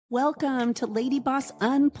Welcome to LadyBoss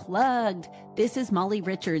Unplugged. This is Molly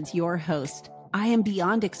Richards, your host. I am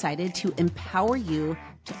beyond excited to empower you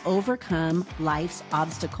to overcome life's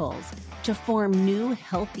obstacles, to form new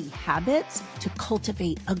healthy habits, to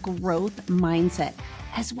cultivate a growth mindset,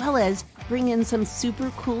 as well as bring in some super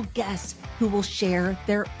cool guests who will share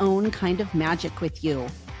their own kind of magic with you.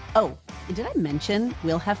 Oh, did I mention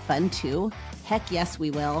we'll have fun too? Heck yes,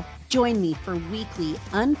 we will. Join me for weekly,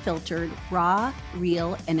 unfiltered, raw,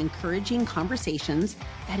 real, and encouraging conversations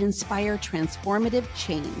that inspire transformative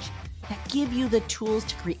change, that give you the tools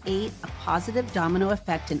to create a positive domino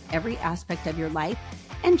effect in every aspect of your life,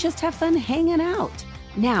 and just have fun hanging out.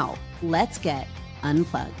 Now, let's get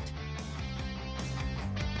unplugged.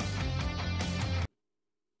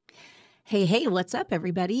 Hey, what's up,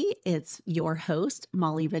 everybody? It's your host,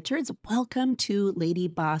 Molly Richards. Welcome to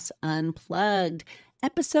LadyBoss Unplugged,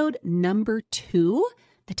 episode number 2.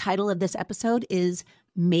 The title of this episode is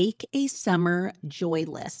Make a Summer Joy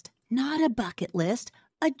List. Not a bucket list,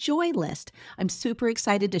 a joy list. I'm super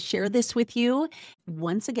excited to share this with you.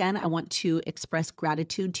 Once again, I want to express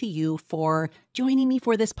gratitude to you for joining me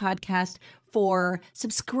for this podcast, for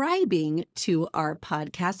subscribing to our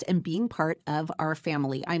podcast and being part of our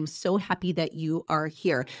family. I'm so happy that you are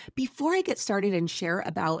here. Before I get started and share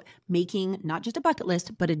about making not just a bucket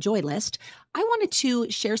list, but a joy list, I wanted to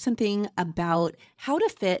share something about how to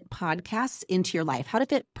fit podcasts into your life, how to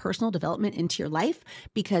fit personal development into your life,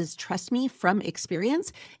 because trust me, from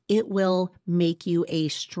experience, it will make you a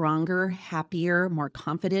stronger, happier, more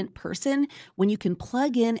confident person when you can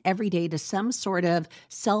plug in every day to some sort of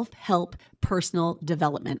self-help personal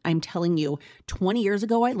development. I'm telling you, 20 years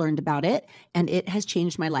ago, I learned about it and it has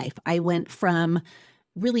changed my life. I went from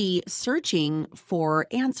really searching for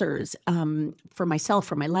answers for myself,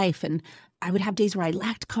 for my life. And I would have days where I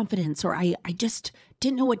lacked confidence or I just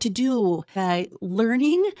didn't know what to do.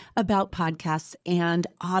 Learning about podcasts and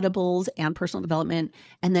audibles and personal development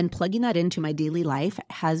and then plugging that into my daily life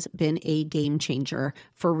has been a game changer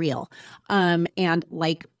for real. And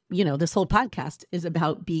like, you know, this whole podcast is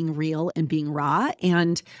about being real and being raw.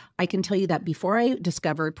 And I can tell you that before I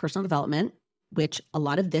discovered personal development, which a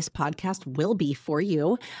lot of this podcast will be for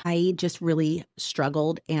you, I just really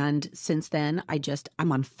struggled. And since then,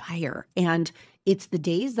 I'm on fire. And it's the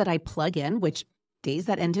days that I plug in, which days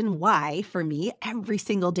that end in Y for me, every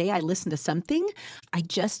single day I listen to something. I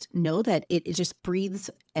just know that it just breathes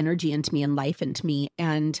energy into me and life into me.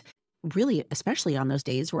 And really, especially on those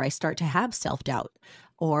days where I start to have self-doubt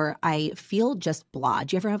or I feel just blah.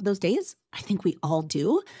 Do you ever have those days? I think we all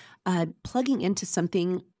do. Plugging into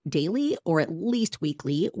something daily or at least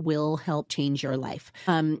weekly will help change your life.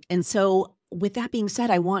 And so with that being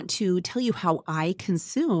said, I want to tell you how I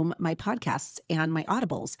consume my podcasts and my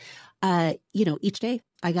audibles. Each day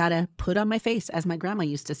I gotta put on my face, as my grandma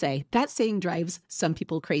used to say. That saying drives some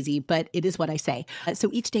people crazy, but it is what I say.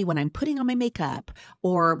 So each day when I'm putting on my makeup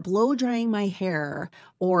or blow drying my hair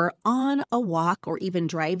or on a walk or even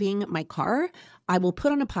driving my car, I will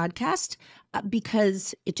put on a podcast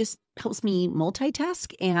because it just helps me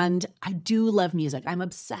multitask. And I do love music. I'm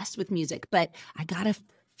obsessed with music, but I gotta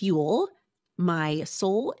fuel my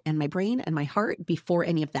soul and my brain and my heart before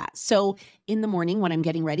any of that. So in the morning when I'm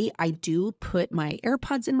getting ready, I do put my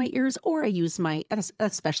AirPods in my ears, or I use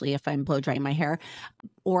especially if I'm blow drying my hair,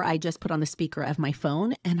 or I just put on the speaker of my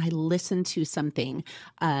phone and I listen to something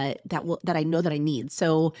that I know that I need.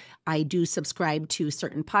 So I do subscribe to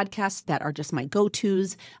certain podcasts that are just my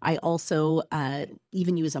go-tos. I also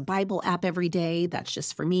even use a Bible app every day. That's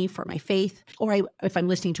just for me, for my faith. Or if I'm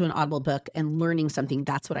listening to an Audible book and learning something,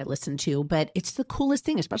 that's what I listen to. But it's the coolest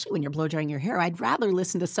thing, especially when you're blow drying your hair. I'd rather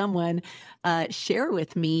listen to someone share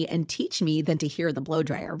with me and teach me than to hear the blow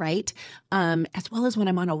dryer, right? As well as when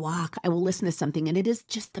I'm on a walk, I will listen to something and it is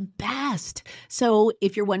just the best. So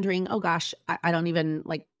if you're wondering, oh gosh, I don't even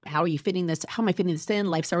how are you fitting this? How am I fitting this in?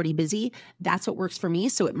 Life's already busy. That's what works for me.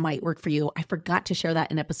 So it might work for you. I forgot to share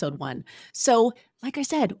that in episode 1. So like I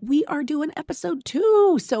said, we are doing episode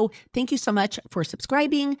 2. So thank you so much for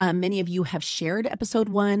subscribing. Many of you have shared episode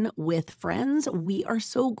 1 with friends. We are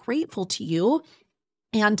so grateful to you.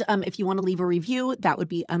 And if you want to leave a review, that would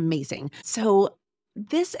be amazing. So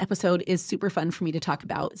this episode is super fun for me to talk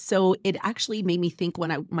about. So it actually made me think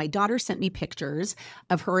when my daughter sent me pictures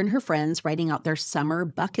of her and her friends writing out their summer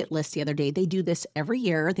bucket list the other day. They do this every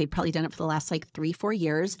year. They've probably done it for the last 3-4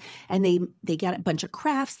 years. And they get a bunch of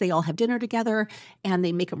crafts. They all have dinner together and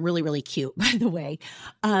they make them really, really cute, by the way.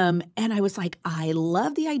 And I was like, I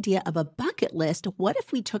love the idea of a bucket list. What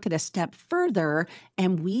if we took it a step further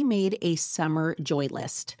and we made a summer joy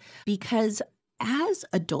list? Because as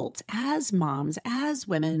adults, as moms, as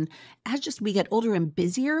women, as just we get older and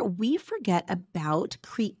busier, we forget about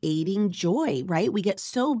creating joy, right? We get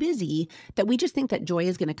so busy that we just think that joy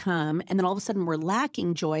is going to come. And then all of a sudden we're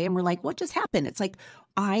lacking joy and we're like, what just happened? It's like,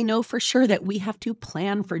 I know for sure that we have to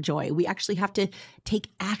plan for joy. We actually have to take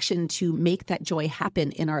action to make that joy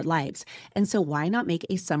happen in our lives. And so why not make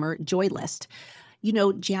a summer joy list? You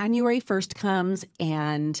know, January 1st comes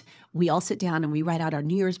and we all sit down and we write out our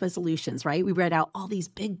New Year's resolutions, right? We write out all these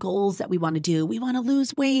big goals that we want to do. We want to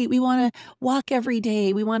lose weight. We want to walk every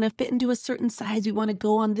day. We want to fit into a certain size. We want to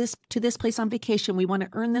go on this place on vacation. We want to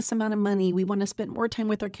earn this amount of money. We want to spend more time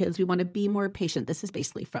with our kids. We want to be more patient. This is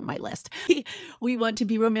basically from my list. We want to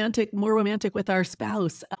be more romantic with our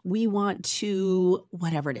spouse. We want to,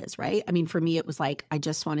 whatever it is, right? I mean, for me, it was like, I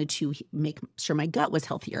just wanted to make sure my gut was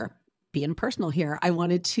healthier. Being personal here, I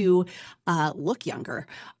wanted to look younger.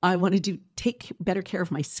 I wanted to take better care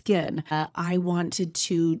of my skin. I wanted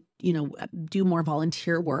to, do more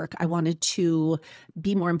volunteer work. I wanted to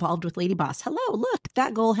be more involved with LadyBoss. Hello, look,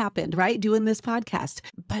 that goal happened, right? Doing this podcast.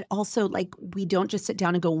 But also, like, we don't just sit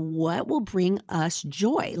down and go, what will bring us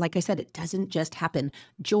joy? Like I said, it doesn't just happen.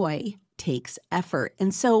 Joy takes effort.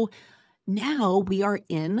 And so now we are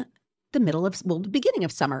in the beginning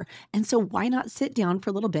of summer. And so why not sit down for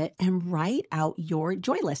a little bit and write out your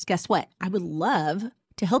joy list? Guess what? I would love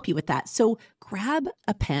to help you with that. So grab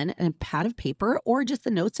a pen and a pad of paper or just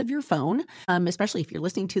the notes of your phone, especially if you're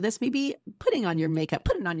listening to this, maybe putting on your makeup,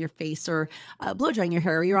 putting on your face or blow drying your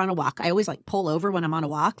hair or you're on a walk. I always like pull over when I'm on a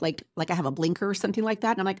walk, like I have a blinker or something like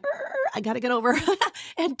that. And I'm like, I got to get over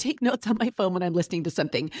and take notes on my phone when I'm listening to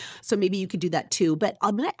something. So maybe you could do that too. But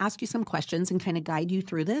I'm going to ask you some questions and kind of guide you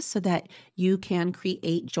through this so that you can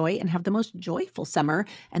create joy and have the most joyful summer.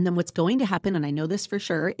 And then what's going to happen, and I know this for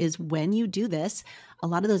sure, is when you do this, a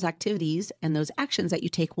lot of those activities and those actions that you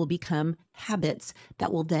take will become habits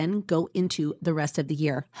that will then go into the rest of the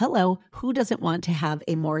year. Hello, who doesn't want to have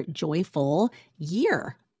a more joyful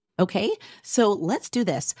year? Okay, so let's do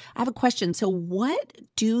this. I have a question. So what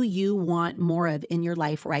do you want more of in your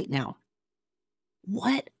life right now?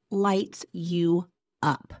 What lights you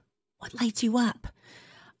up? What lights you up?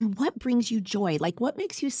 What brings you joy? Like, what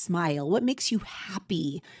makes you smile? What makes you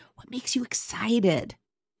happy? What makes you excited?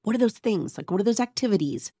 What are those things? Like, what are those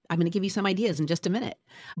activities? I'm going to give you some ideas in just a minute,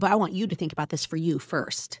 but I want you to think about this for you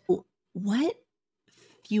first. What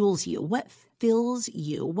fuels you? What fills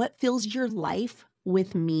you? What fills your life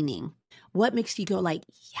with meaning? What makes you go like,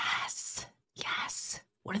 yes, yes?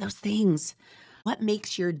 What are those things? What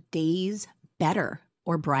makes your days better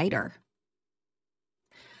or brighter?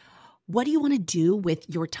 What do you want to do with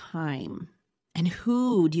your time? And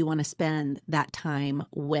who do you want to spend that time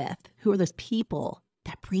with? Who are those people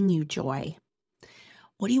that bring you joy?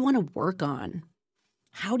 What do you want to work on?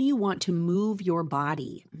 How do you want to move your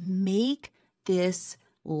body? Make this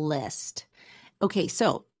list. Okay,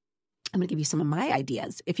 so I'm going to give you some of my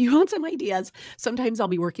ideas. If you want some ideas, sometimes I'll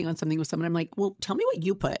be working on something with someone. I'm like, well, tell me what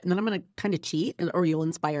you put. And then I'm going to kind of cheat or you'll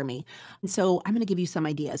inspire me. And so I'm going to give you some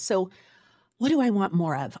ideas. So what do I want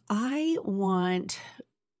more of? I want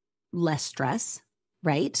less stress,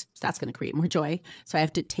 right? So that's going to create more joy. So I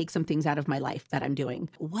have to take some things out of my life that I'm doing.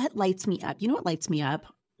 What lights me up? You know what lights me up?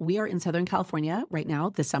 We are in Southern California right now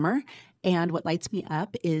this summer. And what lights me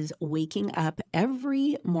up is waking up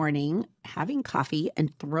every morning, having coffee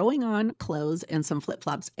and throwing on clothes and some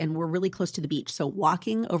flip-flops. And we're really close to the beach. So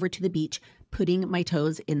walking over to the beach, putting my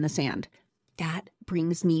toes in the sand, that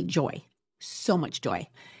brings me joy. So much joy.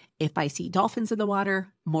 If I see dolphins in the water,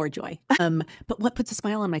 more joy. But what puts a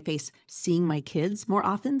smile on my face? Seeing my kids more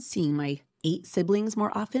often, seeing my 8 siblings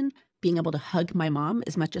more often, being able to hug my mom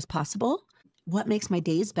as much as possible. What makes my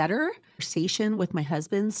days better? Conversation with my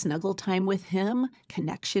husband, snuggle time with him,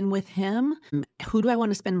 connection with him. Who do I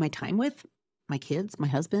want to spend my time with? My kids, my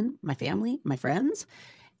husband, my family, my friends.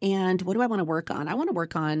 And what do I want to work on? I want to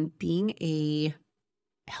work on being a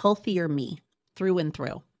healthier me through and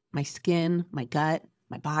through. My skin, my gut,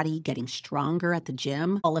 my body, getting stronger at the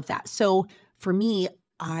gym, all of that. So for me,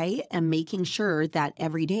 I am making sure that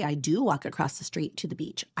every day I do walk across the street to the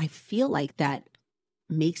beach. I feel like that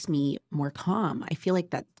makes me more calm. I feel like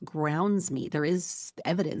that grounds me. There is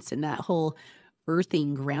evidence in that whole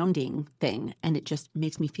earthing, grounding thing, and it just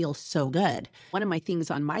makes me feel so good. One of my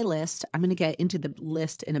things on my list, I'm going to get into the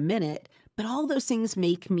list in a minute, but all those things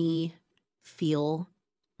make me feel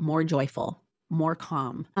more joyful, more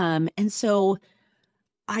calm. And so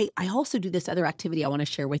I also do this other activity I want to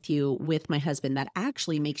share with you with my husband that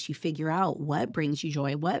actually makes you figure out what brings you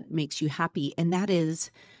joy, what makes you happy. And that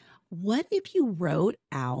is, what if you wrote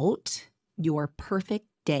out your perfect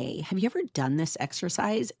day. Have you ever done this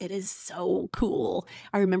exercise? It is so cool.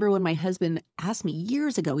 I remember when my husband asked me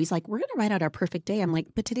years ago, he's like, we're going to write out our perfect day. I'm like,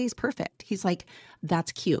 but today's perfect. He's like,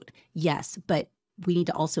 that's cute. Yes, but we need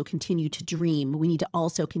to also continue to dream. We need to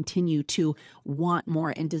also continue to want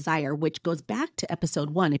more and desire, which goes back to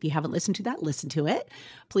episode 1. If you haven't listened to that, listen to it,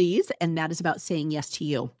 please. And that is about saying yes to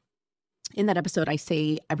you. In that episode,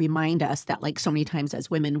 I remind us that like so many times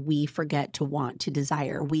as women, we forget to want, to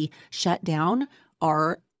desire. We shut down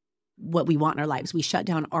what we want in our lives. We shut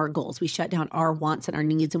down our goals. We shut down our wants and our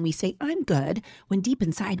needs, and we say, I'm good, when deep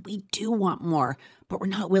inside we do want more, but we're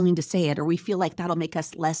not willing to say it, or we feel like that'll make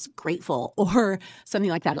us less grateful or something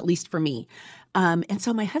like that, at least for me. And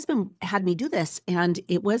so my husband had me do this, and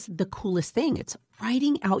it was the coolest thing. It's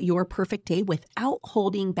writing out your perfect day without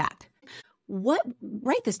holding back.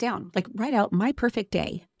 Write this down, like write out my perfect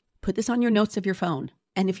day. Put this on your notes of your phone.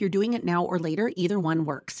 And if you're doing it now or later, either one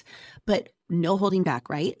works, but no holding back,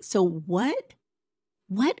 right? So what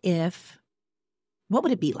would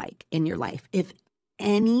it be like in your life if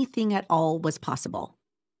anything at all was possible?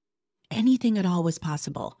 Anything at all was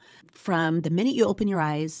possible. From the minute you open your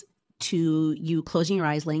eyes to you closing your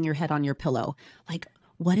eyes, laying your head on your pillow. Like,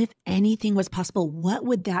 what if anything was possible? What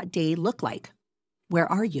would that day look like?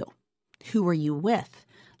 Where are you? Who are you with?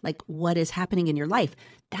 Like, what is happening in your life?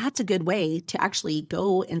 That's a good way to actually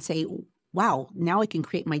go and say, wow, now I can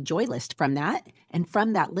create my joy list from that. And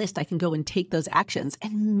from that list, I can go and take those actions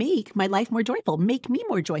and make my life more joyful, make me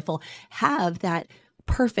more joyful, have that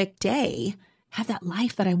perfect day, have that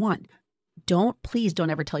life that I want. Please don't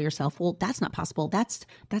ever tell yourself, well, that's not possible. That's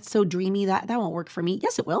so dreamy. That won't work for me.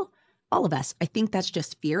 Yes, it will. All of us. I think that's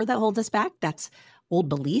just fear that holds us back. That's old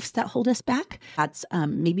beliefs that hold us back. That's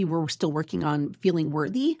maybe we're still working on feeling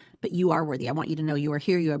worthy, but you are worthy. I want you to know you are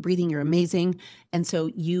here, you are breathing, you're amazing. And so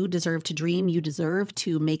you deserve to dream. You deserve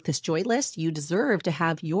to make this joy list. You deserve to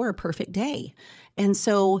have your perfect day. And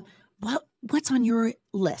so what's on your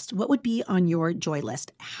list? What would be on your joy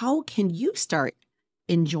list? How can you start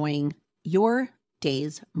enjoying your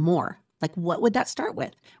days more? Like, what would that start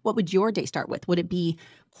with? What would your day start with? Would it be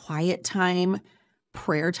quiet time,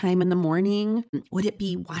 prayer time in the morning? Would it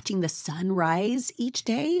be watching the sun rise each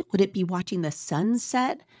day? Would it be watching the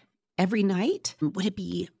sunset every night? Would it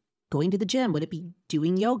be going to the gym? Would it be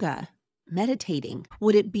doing yoga, meditating?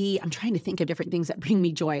 Would it be, I'm trying to think of different things that bring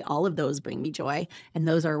me joy. All of those bring me joy. And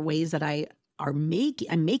those are ways that I'm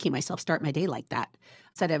making myself start my day like that.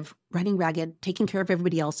 Instead of running ragged, taking care of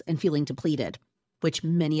everybody else and feeling depleted, which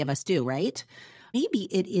many of us do, right? Maybe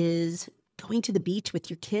it is going to the beach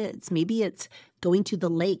with your kids. Maybe it's going to the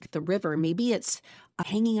lake, the river. Maybe it's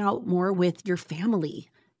hanging out more with your family,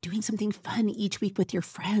 doing something fun each week with your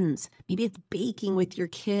friends. Maybe it's baking with your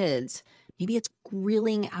kids. Maybe it's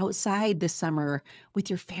grilling outside this summer with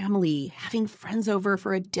your family, having friends over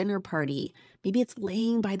for a dinner party. Maybe it's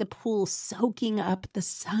laying by the pool, soaking up the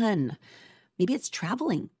sun. Maybe it's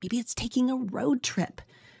traveling. Maybe it's taking a road trip.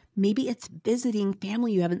 Maybe it's visiting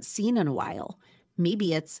family you haven't seen in a while.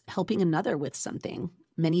 Maybe it's helping another with something.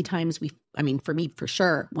 Many times for me, for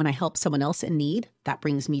sure, when I help someone else in need, that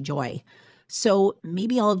brings me joy. So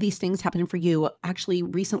maybe all of these things happen for you. Actually,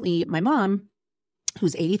 recently, my mom,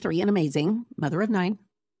 who's 83 and amazing, mother of 9,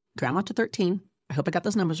 grandma to 13. I hope I got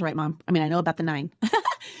those numbers right, Mom. I know about the 9.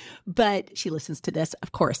 But she listens to this.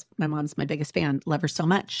 Of course, my mom's my biggest fan. Love her so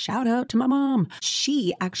much. Shout out to my mom.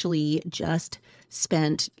 She actually just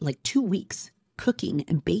spent like 2 weeks cooking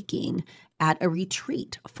and baking at a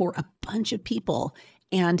retreat for a bunch of people.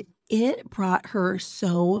 And it brought her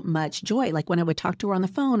so much joy. Like when I would talk to her on the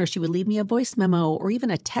phone, or she would leave me a voice memo or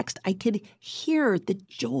even a text, I could hear the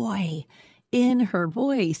joy in her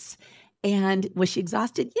voice. And was she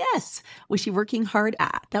exhausted? Yes. Was she working hard?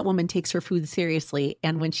 That woman takes her food seriously.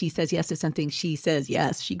 And when she says yes to something, she says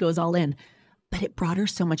yes. She goes all in. But it brought her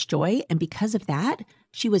so much joy. And because of that,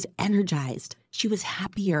 she was energized. She was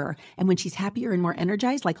happier. And when she's happier and more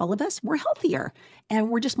energized, like all of us, we're healthier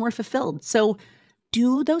and we're just more fulfilled. So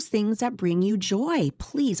do those things that bring you joy.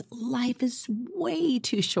 Please, life is way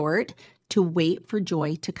too short to wait for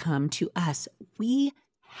joy to come to us. We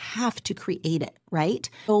have to create it, right?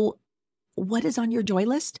 So what is on your joy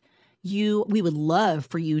list? We would love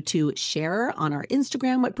for you to share on our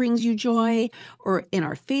Instagram what brings you joy, or in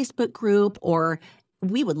our Facebook group, or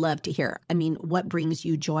we would love to hear, what brings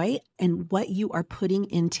you joy and what you are putting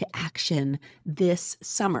into action this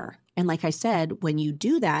summer. And like I said, when you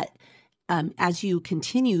do that, as you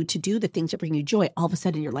continue to do the things that bring you joy, all of a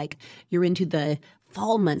sudden you're into the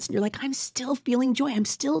fall months and you're like, I'm still feeling joy. I'm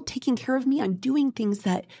still taking care of me. I'm doing things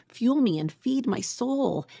that fuel me and feed my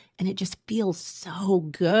soul. And it just feels so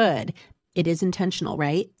good. It is intentional,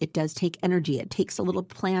 right? It does take energy. It takes a little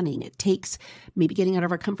planning. It takes maybe getting out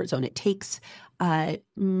of our comfort zone. It takes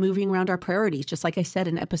moving around our priorities. Just like I said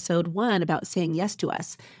in episode 1 about saying yes to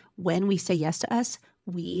us. When we say yes to us,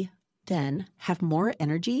 we then have more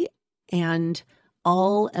energy and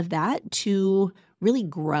all of that to really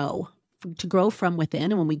grow, to grow from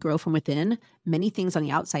within. And when we grow from within, many things on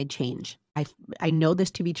the outside change. I know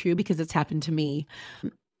this to be true because it's happened to me.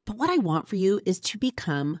 But what I want for you is to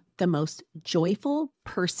become the most joyful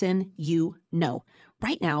person you know.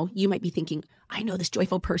 Right now, you might be thinking, I know this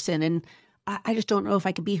joyful person and I just don't know if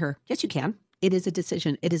I could be her. Yes, you can. It is a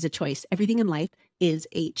decision. It is a choice. Everything in life is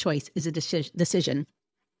a choice, is a decision.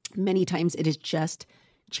 Many times it is just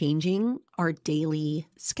changing our daily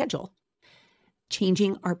schedule,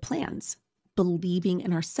 changing our plans, believing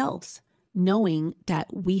in ourselves, knowing that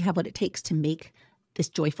we have what it takes to make this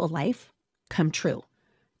joyful life come true,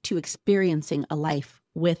 to experiencing a life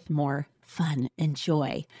with more fun and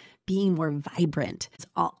joy, being more vibrant.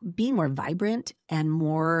 Being more vibrant and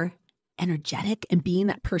more energetic and being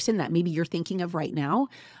that person that maybe you're thinking of right now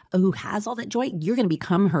who has all that joy, you're going to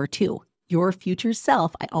become her too. Your future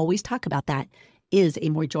self, I always talk about that, is a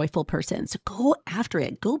more joyful person. So go after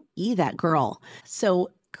it. Go be that girl. So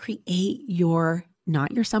create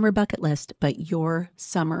not your summer bucket list, but your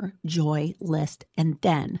summer joy list. And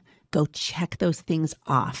then go check those things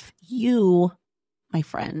off. You, my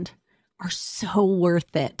friend, are so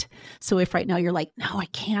worth it. So if right now you're like, no, I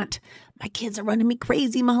can't. My kids are running me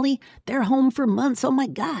crazy, Molly. They're home for months. Oh my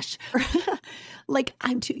gosh. Like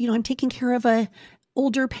I'm taking care of a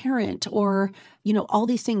older parent or, all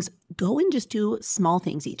these things. Go and just do small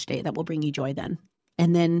things each day that will bring you joy then.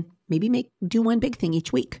 And then maybe do one big thing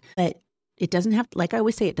each week. But it doesn't have, like I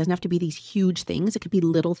always say, it doesn't have to be these huge things. It could be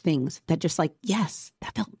little things that just like, yes,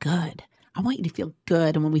 that felt good. I want you to feel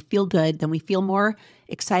good. And when we feel good, then we feel more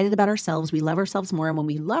excited about ourselves. We love ourselves more. And when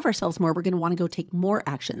we love ourselves more, we're going to want to go take more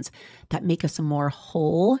actions that make us a more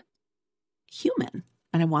whole human.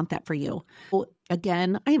 And I want that for you. So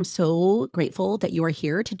again, I am so grateful that you are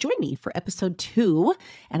here to join me for episode 2.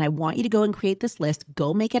 And I want you to go and create this list.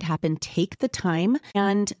 Go make it happen. Take the time.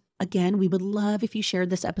 And again, we would love if you shared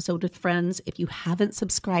this episode with friends. If you haven't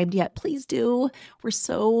subscribed yet, please do. We're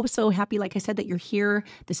so, so happy, like I said, that you're here.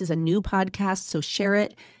 This is a new podcast, so share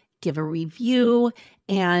it, give a review,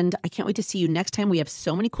 and I can't wait to see you next time. We have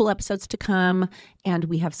so many cool episodes to come, and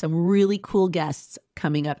we have some really cool guests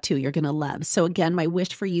coming up too you're going to love. So again, my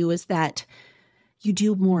wish for you is that you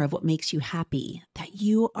do more of what makes you happy, that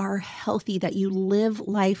you are healthy, that you live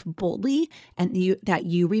life boldly, and that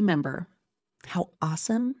you remember how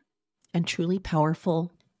awesome and truly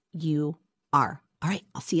powerful you are. All right,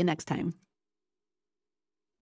 I'll see you next time.